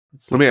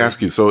It's Let so me ask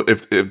crazy. you. So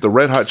if the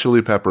Red Hot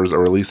Chili Peppers are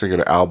releasing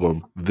an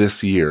album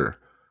this year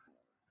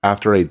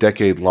after a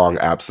decade long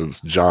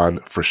absence, John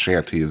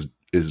Frusciante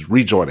is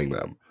rejoining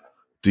them.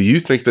 Do you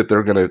think that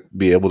they're going to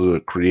be able to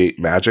create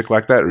magic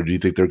like that, or do you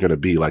think they're going to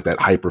be like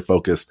that hyper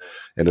focused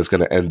and it's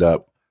going to end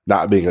up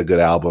not being a good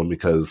album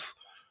because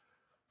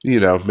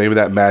maybe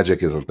that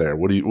magic isn't there?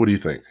 What do you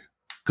think?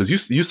 Because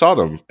you saw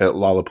them at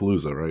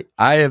Lollapalooza, right?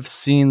 I have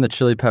seen the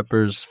Chili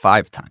Peppers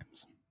 5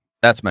 times.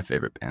 That's my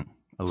favorite band.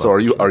 I So love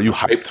the Chili are you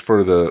Peppers.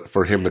 hyped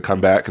for him to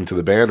come back into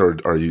the band, or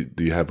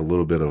do you have a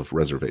little bit of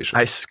reservation?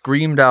 I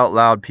screamed out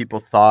loud. People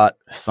thought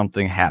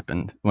something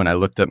happened when I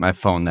looked at my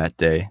phone that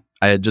day.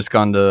 I had just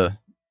gone to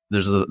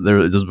this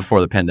was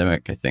before the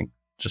pandemic, I think,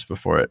 just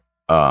before it,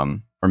 or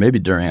maybe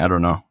during. I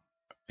don't know.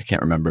 I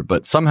can't remember.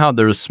 But somehow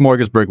there was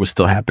Smorgasburg was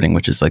still happening,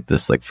 which is like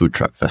this like food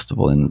truck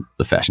festival in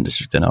the Fashion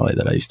District in LA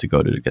that I used to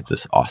go to get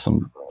this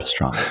awesome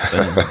pastrami.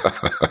 But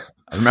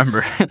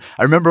anyway,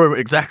 I remember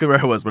exactly where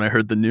I was when I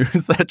heard the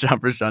news that John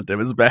Frusciante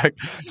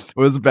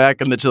was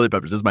back in the Chili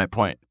Peppers. Is my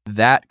point.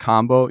 That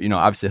combo,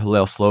 obviously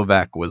Hillel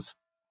Slovak was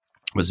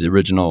the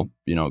original,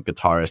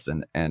 guitarist,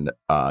 and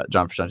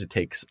John Frusciante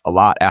takes a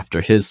lot after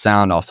his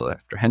sound, also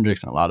after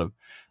Hendrix, and a lot of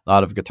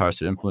guitarists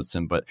who influenced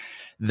him. But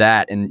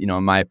that, and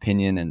in my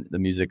opinion, and the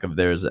music of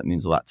theirs that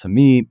means a lot to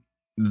me,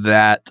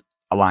 that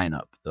a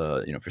lineup,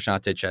 the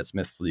Frusciante, Chad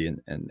Smith, Flea,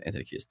 and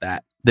Anthony Kiedis,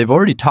 that they've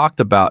already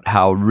talked about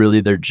how really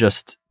they're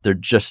just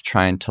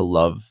trying to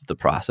love the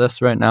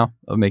process right now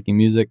of making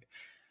music.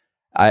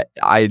 I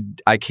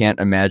can't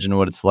imagine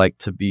what it's like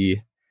to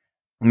be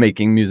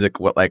making music,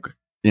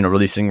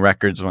 releasing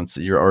records once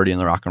you're already in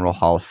the Rock and Roll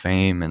Hall of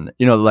Fame, and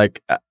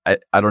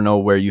I don't know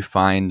where you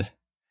find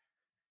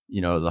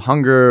the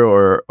hunger,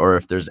 or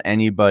if there's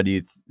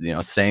anybody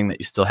saying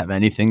that you still have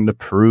anything to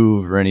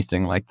prove or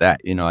anything like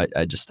that.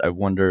 I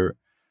wonder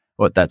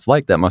what that's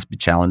like. That must be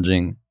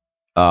challenging,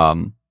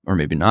 or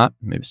maybe not.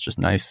 Maybe it's just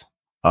nice.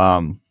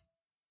 I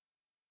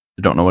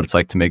don't know what it's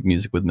like to make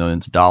music with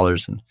millions of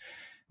dollars and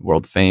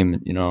world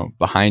fame,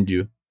 behind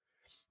you.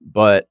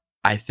 But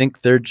I think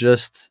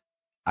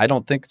I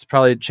don't think it's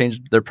probably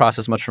changed their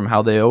process much from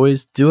how they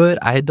always do it.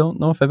 I don't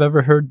know if I've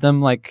ever heard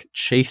them like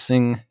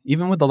chasing,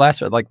 even with the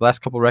last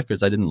couple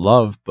records I didn't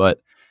love,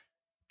 but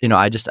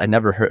I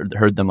never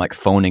heard them like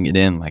phoning it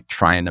in, like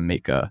trying to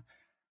make a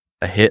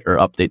hit or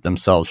update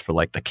themselves for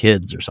like the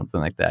kids or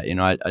something like that.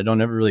 I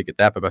don't ever really get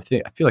that, but I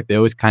feel like they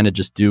always kind of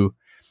just do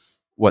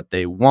what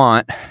they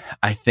want.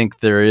 I think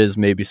there is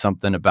maybe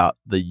something about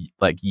the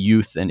like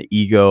youth and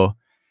ego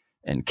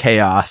and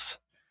chaos,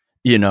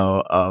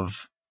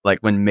 of like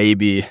when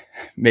maybe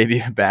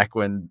back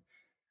when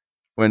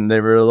they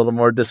were a little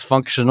more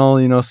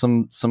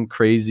dysfunctional, some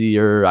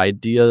crazier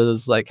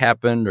ideas like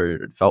happened, or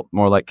it felt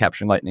more like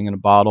capturing lightning in a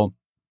bottle.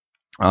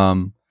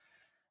 But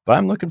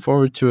I'm looking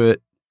forward to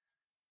it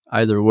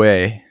either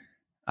way.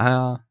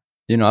 The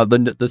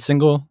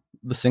single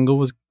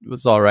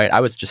was all right. I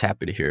was just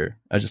happy to hear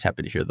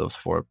those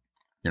four,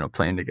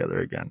 playing together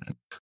again.